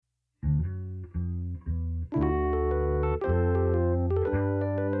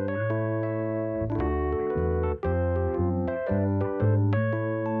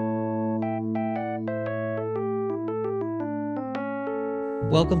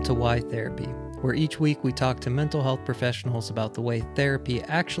Welcome to Why Therapy, where each week we talk to mental health professionals about the way therapy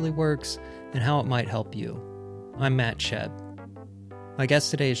actually works and how it might help you. I'm Matt Shedd. My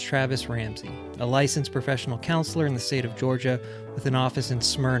guest today is Travis Ramsey, a licensed professional counselor in the state of Georgia with an office in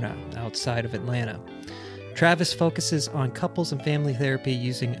Smyrna, outside of Atlanta. Travis focuses on couples and family therapy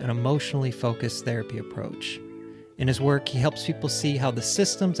using an emotionally focused therapy approach. In his work, he helps people see how the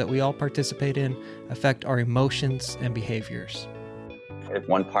systems that we all participate in affect our emotions and behaviors. If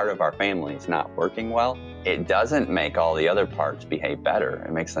one part of our family is not working well, it doesn't make all the other parts behave better.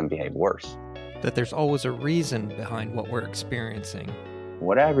 It makes them behave worse. That there's always a reason behind what we're experiencing.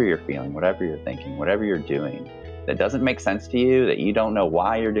 Whatever you're feeling, whatever you're thinking, whatever you're doing that doesn't make sense to you, that you don't know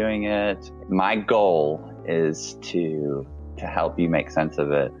why you're doing it, my goal is to help you make sense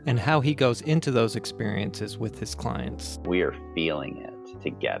of it. And how he goes into those experiences with his clients. We are feeling it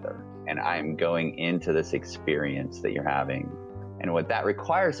together, and I'm going into this experience that you're having. And what that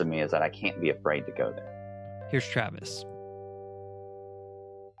requires of me is that I can't be afraid to go there. Here's Travis.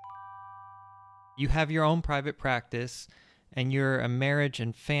 You have your own private practice, and you're a marriage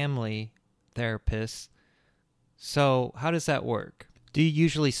and family therapist. So how does that work? Do you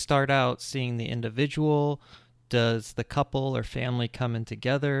usually start out seeing the individual? Does the couple or family come in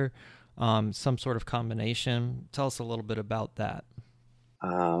together? Some sort of combination? Tell us a little bit about that.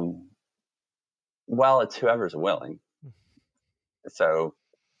 Well, it's whoever's willing. So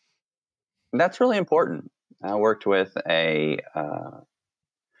that's really important. I worked with a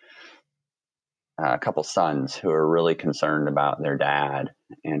couple sons who are really concerned about their dad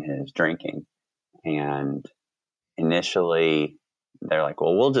and his drinking. And initially, they're like,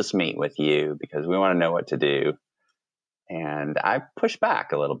 well, we'll just meet with you because we want to know what to do. And I pushed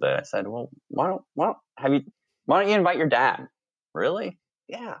back a little bit. I said, well, why don't you invite your dad? Really?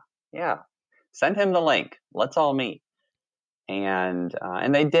 Yeah. Send him the link. Let's all meet. And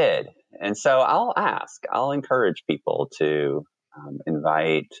they did. And so I'll encourage people to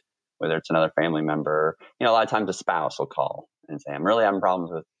invite, whether it's another family member. A lot of times a spouse will call and say, I'm really having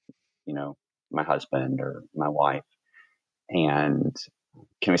problems with, my husband or my wife. And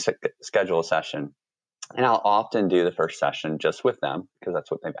can we schedule a session? And I'll often do the first session just with them because that's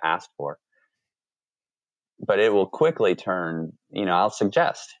what they've asked for. But it will quickly turn, I'll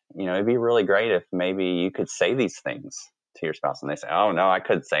suggest, it'd be really great if maybe you could say these things to your spouse. And they say, oh, no, I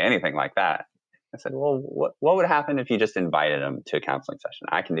couldn't say anything like that. I said, well, what would happen if you just invited them to a counseling session?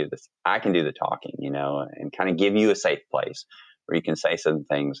 I can do this. I can do the talking, and kind of give you a safe place where you can say some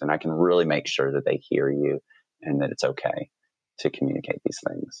things and I can really make sure that they hear you and that it's okay to communicate these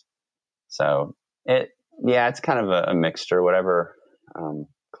things. So it's kind of a mixture, whatever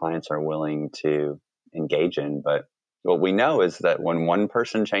clients are willing to engage in. But what we know is that when one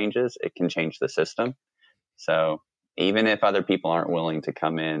person changes, it can change the system. So even if other people aren't willing to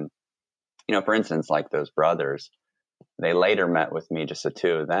come in, for instance, like those brothers, they later met with me, just the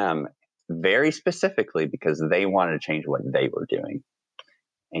two of them, very specifically because they wanted to change what they were doing.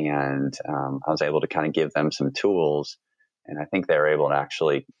 And I was able to kind of give them some tools. And I think they were able to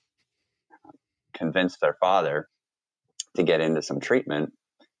actually convince their father to get into some treatment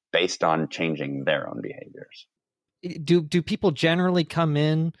based on changing their own behaviors. Do people generally come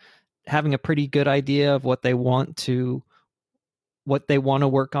in having a pretty good idea of what they want to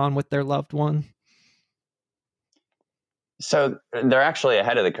work on with their loved one? So they're actually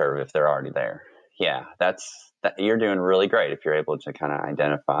ahead of the curve if they're already there. Yeah, you're doing really great if you're able to kind of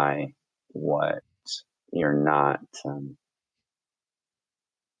identify what you're not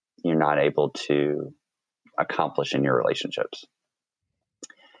able to accomplish in your relationships.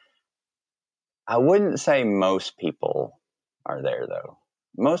 I wouldn't say most people are there, though.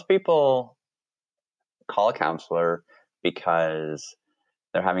 Most people call a counselor because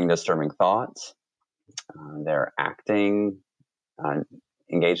they're having disturbing thoughts. They're acting,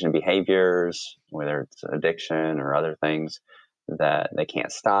 engaged in behaviors, whether it's addiction or other things that they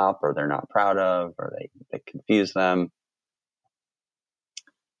can't stop or they're not proud of or they confuse them.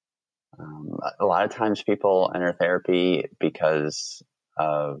 A lot of times people enter therapy because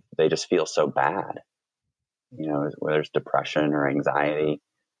they just feel so bad, whether it's depression or anxiety,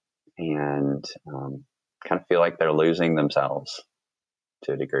 and kind of feel like they're losing themselves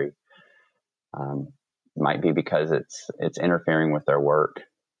to a degree. Might be because it's interfering with their work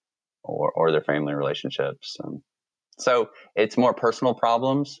or their family relationships. So it's more personal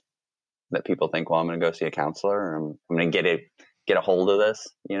problems that people think, well, I'm going to go see a counselor and I'm going to get a hold of this.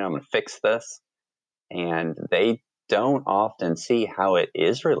 I'm going to fix this. And they don't often see how it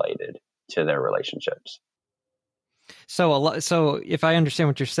is related to their relationships. So if I understand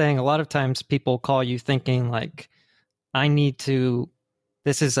what you're saying, a lot of times people call you thinking like, I need to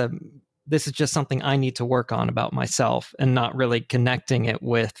this is just something I need to work on about myself, and not really connecting it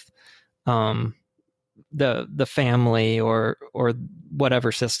with the family or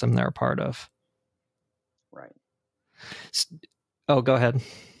whatever system they're a part of. Right. Oh, go ahead.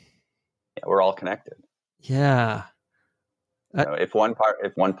 Yeah, we're all connected. Yeah. If one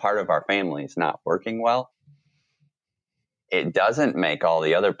part of our family is not working well, it doesn't make all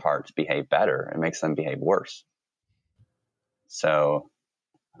the other parts behave better. It makes them behave worse. So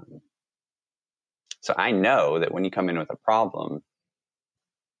I know that when you come in with a problem,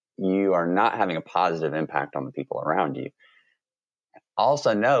 you are not having a positive impact on the people around you.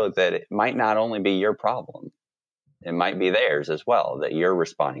 Also know that it might not only be your problem. It might be theirs as well that you're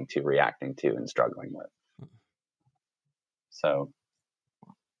responding to, reacting to, and struggling with. So,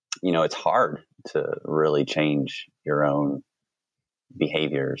 it's hard to really change your own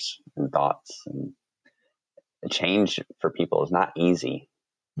behaviors and thoughts, and change for people is not easy.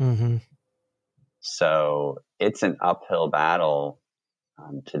 Mm-hmm. So it's an uphill battle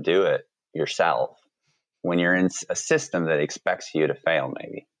to do it yourself when you're in a system that expects you to fail,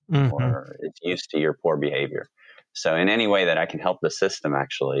 maybe, mm-hmm. or it's used to your poor behavior. So in any way that I can help the system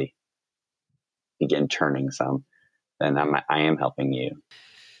actually begin turning some, then I am helping you.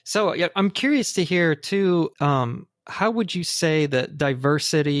 So yeah, I'm curious to hear too, how would you say that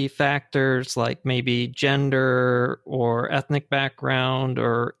diversity factors like maybe gender or ethnic background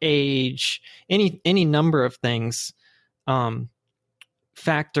or age, any number of things,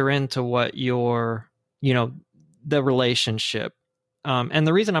 factor into what your, the relationship? And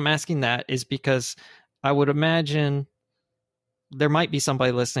the reason I'm asking that is because I would imagine there might be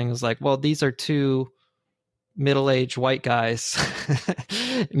somebody listening who's like, well, these are two middle-aged white guys.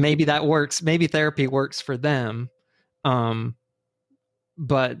 Maybe that works. Maybe therapy works for them.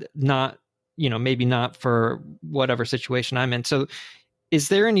 But not, maybe not for whatever situation I'm in. So is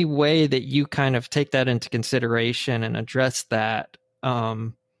there any way that you kind of take that into consideration and address that?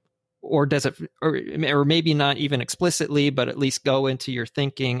 Or does it, or maybe not even explicitly, but at least go into your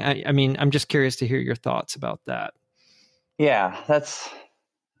thinking? I mean, I'm just curious to hear your thoughts about that. Yeah, that's,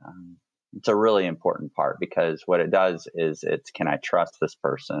 it's a really important part, because what it does is can I trust this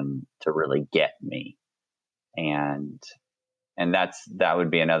person to really get me? And that would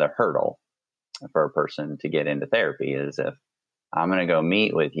be another hurdle for a person to get into therapy, is if I'm going to go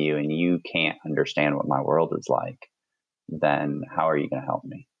meet with you and you can't understand what my world is like, then how are you going to help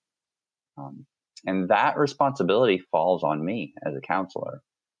me? And that responsibility falls on me as a counselor.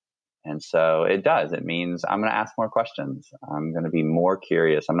 And so it does. It means I'm going to ask more questions. I'm going to be more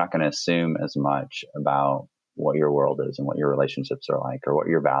curious. I'm not going to assume as much about what your world is and what your relationships are like or what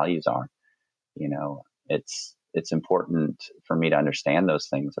your values are. It's important for me to understand those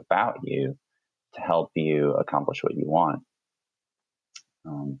things about you to help you accomplish what you want.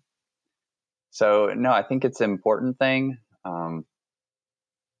 So no, I think it's an important thing.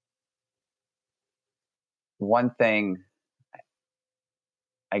 One thing,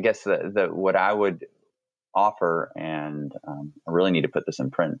 I guess that what I would offer, and I really need to put this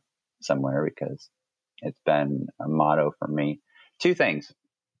in print somewhere because it's been a motto for me. Two things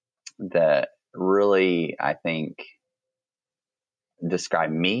that really, I think,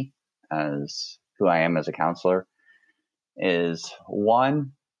 describe me as who I am as a counselor is,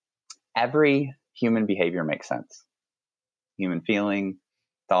 one, every human behavior makes sense. Human feeling,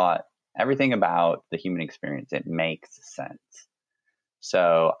 thought, everything about the human experience, it makes sense.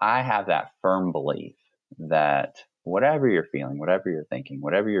 So I have that firm belief that whatever you're feeling, whatever you're thinking,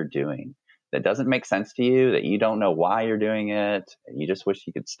 whatever you're doing that doesn't make sense to you, that you don't know why you're doing it, you just wish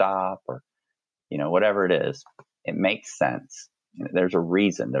you could stop, or whatever it is, it makes sense. There's a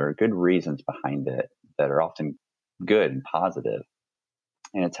reason. There are good reasons behind it that are often good and positive.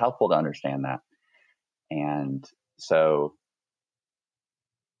 And it's helpful to understand that. And so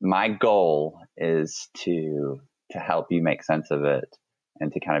my goal is to help you make sense of it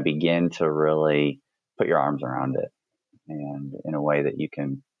and to kind of begin to really put your arms around it, and in a way that you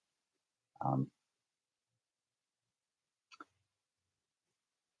can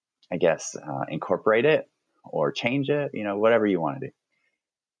incorporate it or change it, whatever you want to do.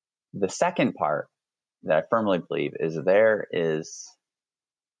 The second part that I firmly believe is there's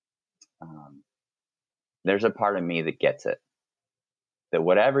a part of me that gets it. That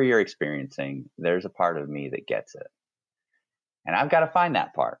whatever you're experiencing, there's a part of me that gets it. And I've got to find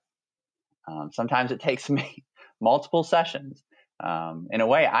that part. Sometimes it takes me multiple sessions. In a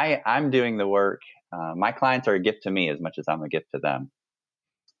way, I'm doing the work. My clients are a gift to me as much as I'm a gift to them,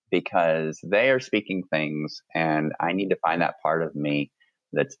 because they are speaking things and I need to find that part of me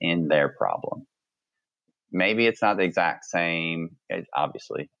that's in their problem. maybe it's not the exact same,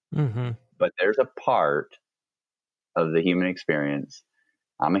 obviously, Mm-hmm. but there's a part of the human experience.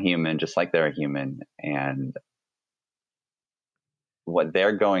 I'm a human, just like they're a human, and what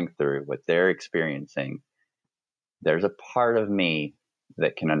they're going through, what they're experiencing, there's a part of me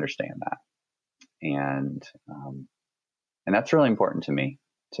that can understand that, and that's really important to me,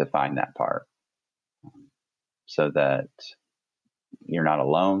 to find that part, so that you're not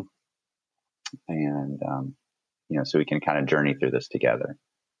alone, and so we can kind of journey through this together.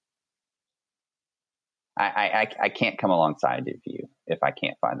 I can't come alongside of you if I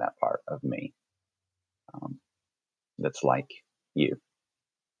can't find that part of me that's like you.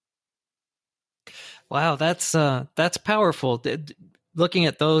 Wow, that's powerful. Looking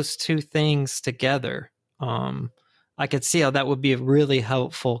at those two things together, I could see how that would be a really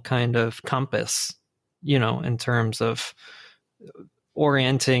helpful kind of compass, in terms of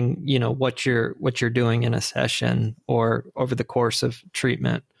orienting, what you're doing in a session or over the course of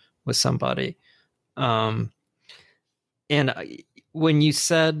treatment with somebody. And when you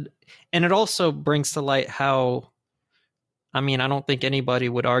said, and it also brings to light how, I mean, I don't think anybody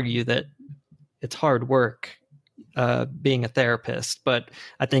would argue that it's hard work being a therapist, but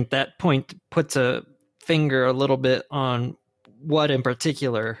I think that point puts a finger a little bit on what in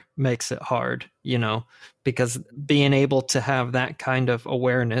particular makes it hard, because being able to have that kind of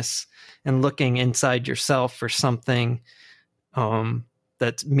awareness and looking inside yourself for something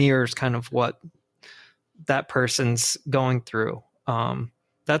that mirrors kind of what that person's going through.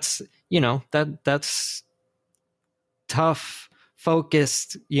 That's, that's tough,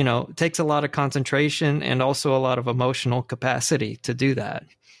 focused, it takes a lot of concentration and also a lot of emotional capacity to do that.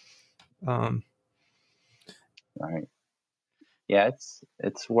 Right. Yeah,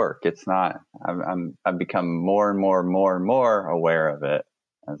 it's work. It's not, I've become more and more and more and more aware of it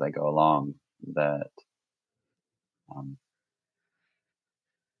as I go along, that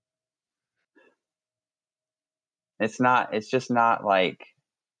it's just not like,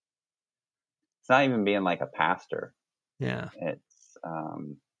 it's not even being like a pastor. Yeah. It's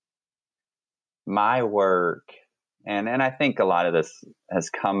my work, and I think a lot of this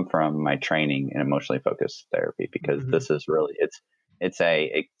has come from my training in emotionally focused therapy, because this is really, it's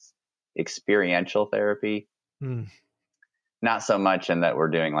a experiential therapy. Not so much in that we're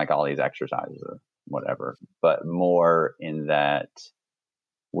doing like all these exercises or whatever, but more in that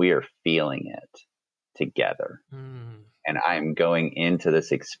we are feeling it together. And I'm going into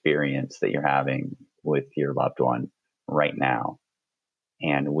this experience that you're having with your loved one right now,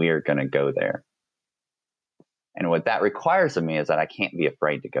 and we are going to go there. And what that requires of me is that I can't be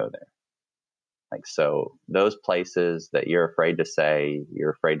afraid to go there. Like, so those places that you're afraid to say,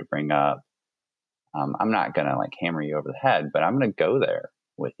 you're afraid to bring up, I'm not going to like hammer you over the head, but I'm going to go there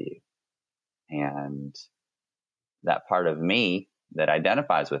with you. And that part of me that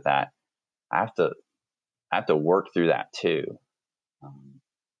identifies with that, I have to work through that too.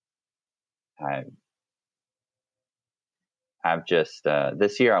 I've just,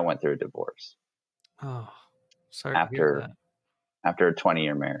 this year I went through a divorce. Oh, sorry to hear that. After a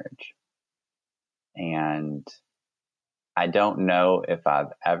 20-year marriage. And I don't know if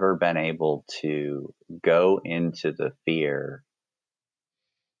I've ever been able to go into the fear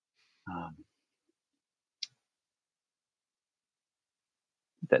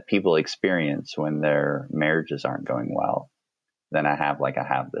that people experience when their marriages aren't going well than I have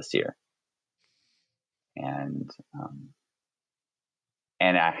this year. And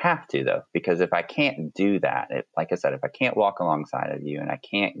I have to, though, because if I can't do that, like I said, if I can't walk alongside of you and I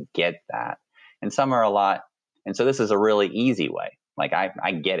can't get that, and some are a lot, and so this is a really easy way. Like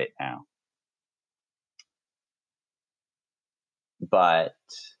I get it now. But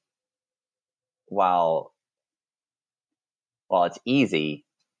while it's easy,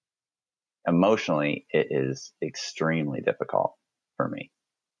 emotionally, it is extremely difficult for me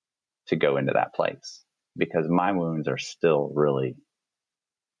to go into that place, because my wounds are still really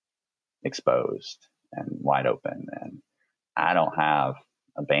exposed and wide open, and I don't have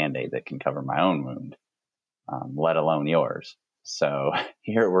a Band-Aid that can cover my own wound, let alone yours. So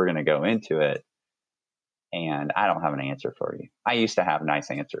here we're going to go into it, and I don't have an answer for you. I used to have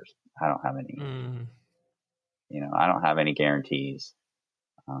nice answers. I don't have any. I don't have any guarantees.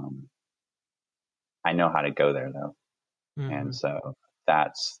 I know how to go there, though. And so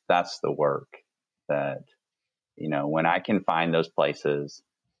that's the work that, when I can find those places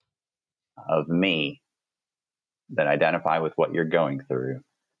of me that identify with what you're going through,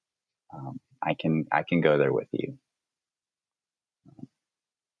 I can go there with you.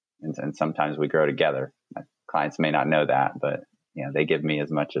 And sometimes we grow together. My clients may not know that, but they give me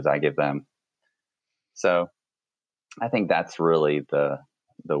as much as I give them. So I think that's really the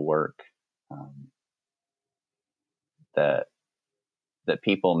work that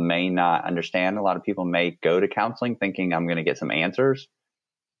people may not understand. A lot of people may go to counseling thinking I'm going to get some answers.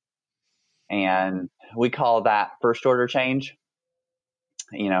 And we call that first order change.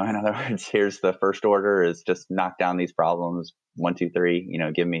 In other words, here's the first order is just knock down these problems. 1, 2,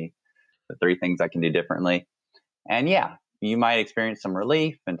 3, give me the 3 things I can do differently. And yeah, you might experience some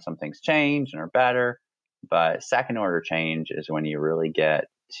relief and some things change and are better. But second order change is when you really get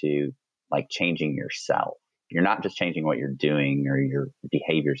to like changing yourself. You're not just changing what you're doing or your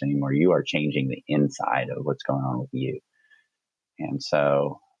behaviors anymore. You are changing the inside of what's going on with you. And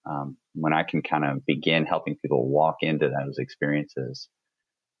so when I can kind of begin helping people walk into those experiences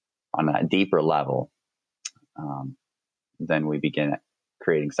on a deeper level, then we begin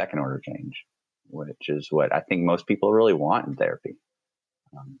creating second order change, which is what I think most people really want in therapy.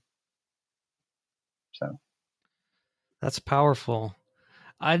 So that's powerful.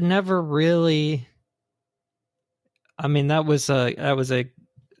 I never really, I mean, that was a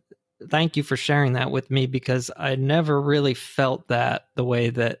thank you for sharing that with me, because I never really felt that the way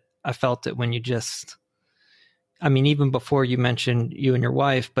that I felt it when you just, I mean, even before you mentioned you and your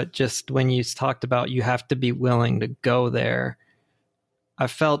wife, but just when you talked about you have to be willing to go there, I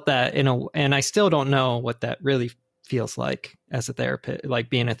felt that and I still don't know what that really feels like as a therapist, like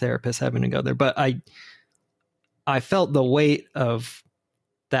being a therapist, having to go there. But I felt the weight of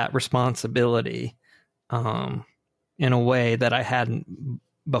that responsibility in a way that I hadn't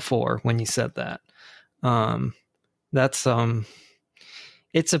before when you said that. That's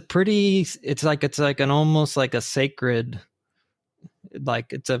it's like an almost like a sacred,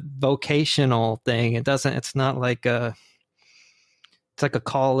 like it's a vocational thing. It's not like it's like a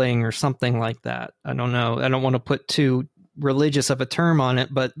calling or something like that. I don't know. I don't want to put too religious of a term on it,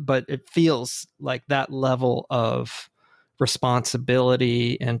 but it feels like that level of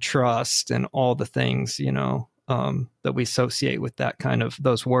responsibility and trust and all the things, that we associate with that kind of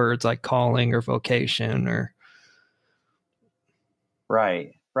those words like calling or vocation or.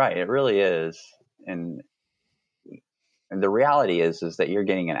 Right. It really is. And the reality is that you're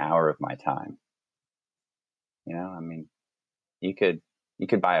getting an hour of my time. I mean, you could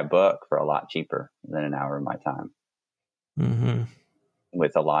buy a book for a lot cheaper than an hour of my time. Mm-hmm.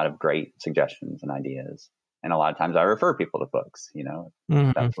 With a lot of great suggestions and ideas. And a lot of times I refer people to books,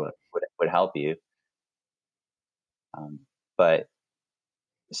 Mm-hmm. that's what would help you. But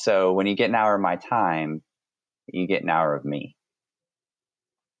so when you get an hour of my time, you get an hour of me,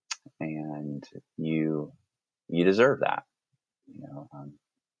 and you deserve that.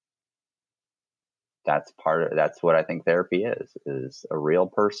 That's what I think therapy is a real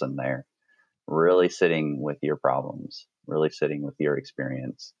person there, really sitting with your problems, really sitting with your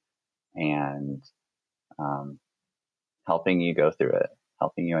experience, and helping you go through it,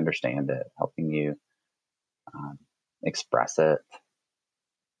 helping you understand it, helping you express it.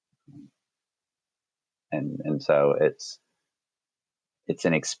 And so it's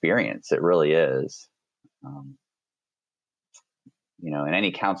an experience. It really is. And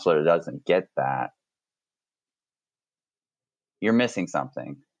any counselor that doesn't get that, you're missing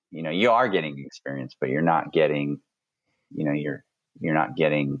something. You are getting experience, but you're not getting, you're not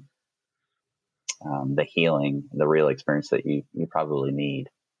getting the healing, the real experience that you probably need.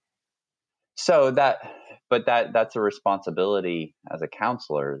 So that's a responsibility as a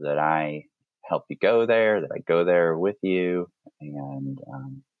counselor, that I help you go there, that I go there with you. And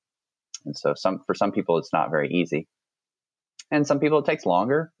so for some people, it's not very easy. And some people it takes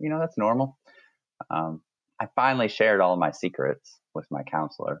longer, that's normal. I finally shared all my secrets with my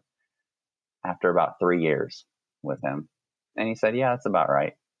counselor after about 3 years with him. And he said, yeah, that's about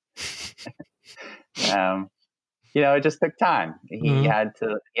right. It just took time. He had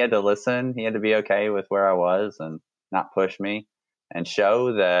to listen. He had to be okay with where I was and not push me, and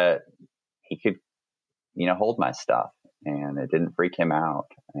show that he could, hold my stuff, and it didn't freak him out,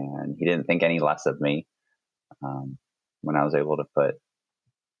 and he didn't think any less of me when I was able to put,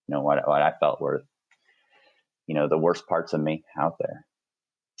 what I felt were, the worst parts of me out there.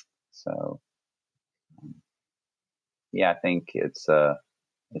 So, I think it's a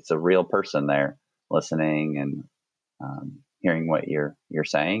real person there listening and hearing what you're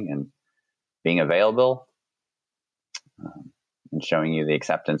saying and being available, and showing you the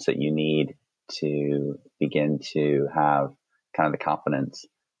acceptance that you need to begin to have kind of the confidence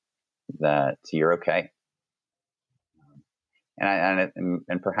that you're okay.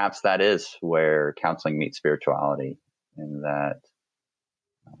 And perhaps that is where counseling meets spirituality, in that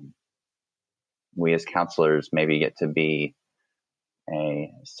we as counselors maybe get to be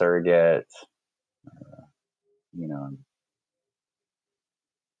a surrogate, you know,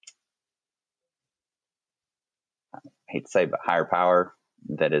 I hate to say, but higher power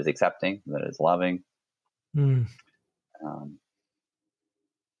that is accepting, that is loving. Mm.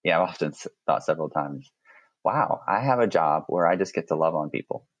 Yeah, I've often thought several times, wow, I have a job where I just get to love on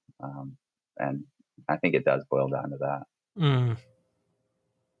people. And I think it does boil down to that. Mm.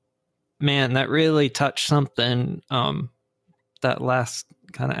 Man, that really touched something, that last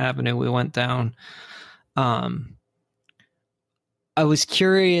kind of avenue we went down. I was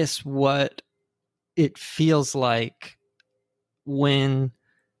curious what it feels like when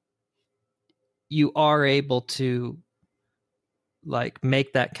you are able to like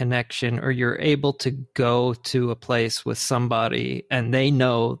make that connection, or you're able to go to a place with somebody and they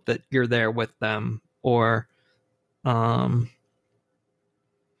know that you're there with them, or I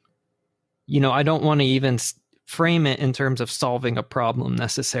don't want to even frame it in terms of solving a problem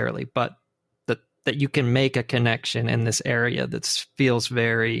necessarily, but that you can make a connection in this area that feels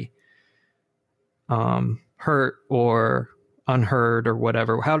very hurt or unheard or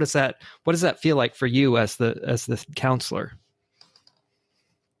whatever. What does that feel like for you as the counselor?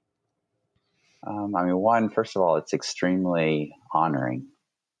 One, first of all, it's extremely honoring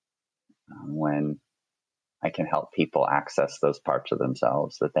when I can help people access those parts of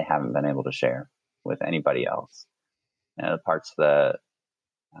themselves that they haven't been able to share with anybody else. The parts that,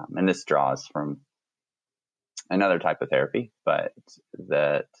 and this draws from another type of therapy, but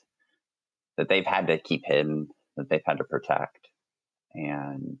that they've had to keep hidden, that they've had to protect.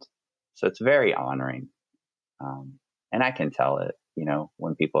 And so it's very honoring. And I can tell it,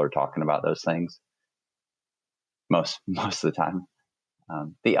 when people are talking about those things most of the time.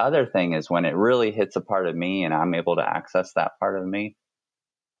 The other thing is when it really hits a part of me and I'm able to access that part of me.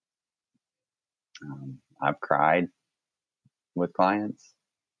 I've cried with clients,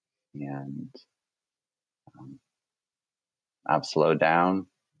 and I've slowed down.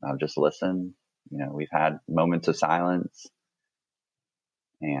 I've just listened. We've had moments of silence,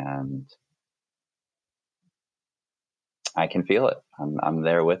 and I can feel it. I'm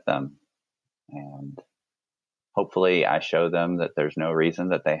there with them, and hopefully I show them that there's no reason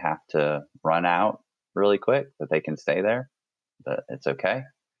that they have to run out really quick, that they can stay there, that it's okay.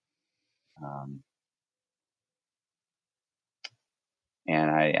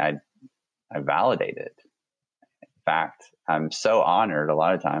 And I validate it. In fact, I'm so honored. A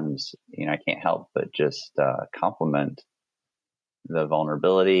lot of times, I can't help but just compliment the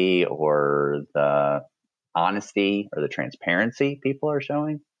vulnerability or the honesty or the transparency people are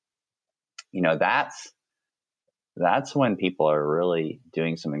showing. That's when people are really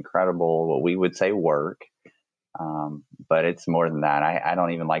doing some incredible, what we would say, work. But it's more than that. I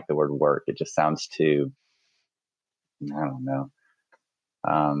don't even like the word work. It just sounds too, I don't know.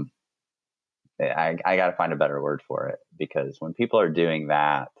 I got to find a better word for it, because when people are doing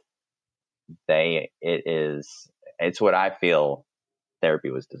that, it's what I feel therapy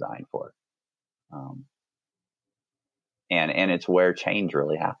was designed for. And it's where change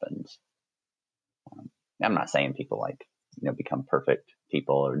really happens. I'm not saying people become perfect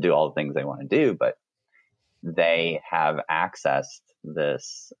people or do all the things they want to do, but they have accessed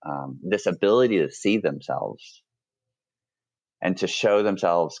this ability to see themselves and to show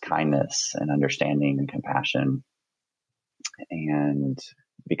themselves kindness and understanding and compassion. And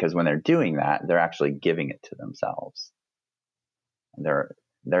because when they're doing that, they're actually giving it to themselves. They're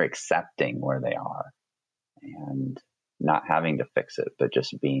accepting where they are and not having to fix it, but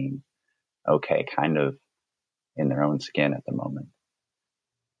just being okay, kind of in their own skin at the moment.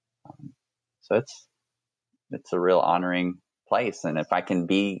 So it's a real honoring place. And if I can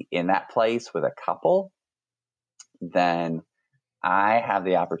be in that place with a couple, then I have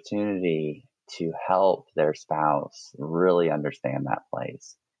the opportunity to help their spouse really understand that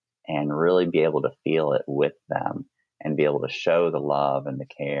place and really be able to feel it with them and be able to show the love and the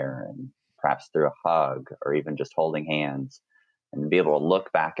care, and perhaps through a hug or even just holding hands, and be able to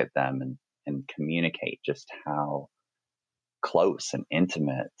look back at them and communicate just how close and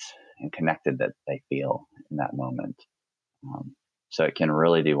intimate and connected that they feel in that moment. So it can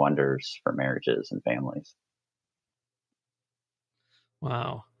really do wonders for marriages and families.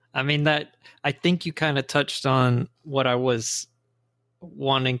 Wow. I think you kind of touched on what I was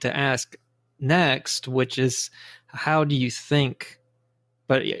wanting to ask next, which is, how do you think,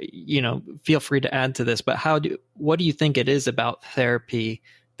 but feel free to add to this, but what do you think it is about therapy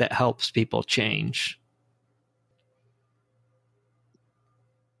that helps people change?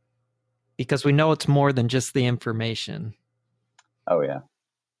 Because we know it's more than just the information. Oh yeah,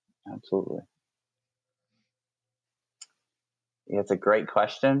 absolutely. Yeah, it's a great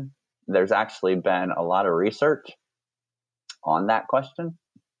question. there's actually been a lot of research on that question.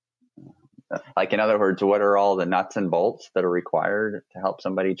 Like, in other words, what are all the nuts and bolts that are required to help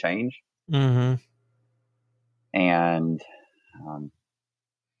somebody change? Mm-hmm. And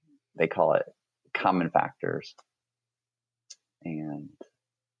they call it common factors. And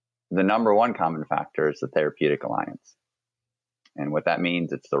the number one common factor is the therapeutic alliance. And what that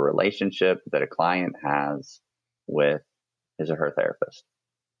means, it's the relationship that a client has with his or her therapist.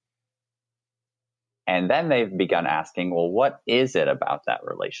 And then they've begun asking, well, what is it about that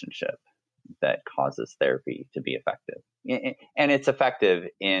relationship that causes therapy to be effective? And it's effective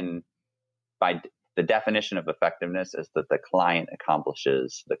by the definition of effectiveness is that the client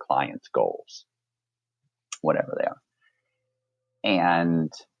accomplishes the client's goals, whatever they are.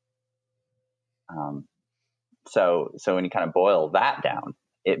 And so when you kind of boil that down,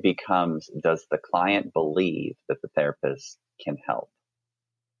 it becomes, does the client believe that the therapist can help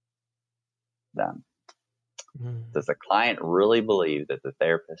them? Does the client really believe that the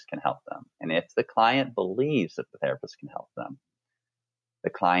therapist can help them? And if the client believes that the therapist can help them, the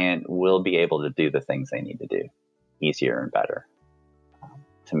client will be able to do the things they need to do easier and better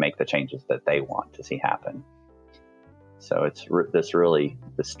to make the changes that they want to see happen. So it's this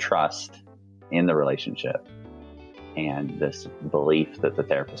trust in the relationship and this belief that the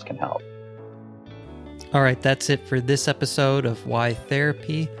therapist can help. All right, that's it for this episode of Why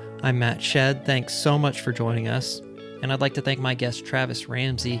Therapy. I'm Matt Shedd. Thanks so much for joining us. And I'd like to thank my guest, Travis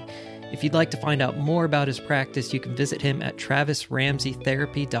Ramsey. If you'd like to find out more about his practice, you can visit him at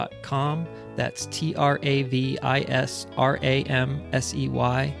travisramseytherapy.com. That's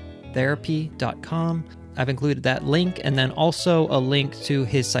TravisRamsey therapy.com. I've included that link and then also a link to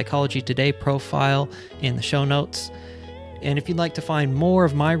his Psychology Today profile in the show notes. And if you'd like to find more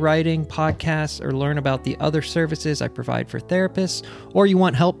of my writing, podcasts, or learn about the other services I provide for therapists, or you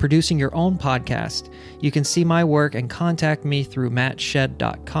want help producing your own podcast, you can see my work and contact me through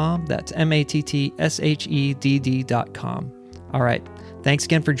mattshedd.com. That's MATTSHEDD.com. All right. Thanks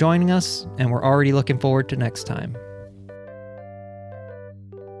again for joining us, and we're already looking forward to next time.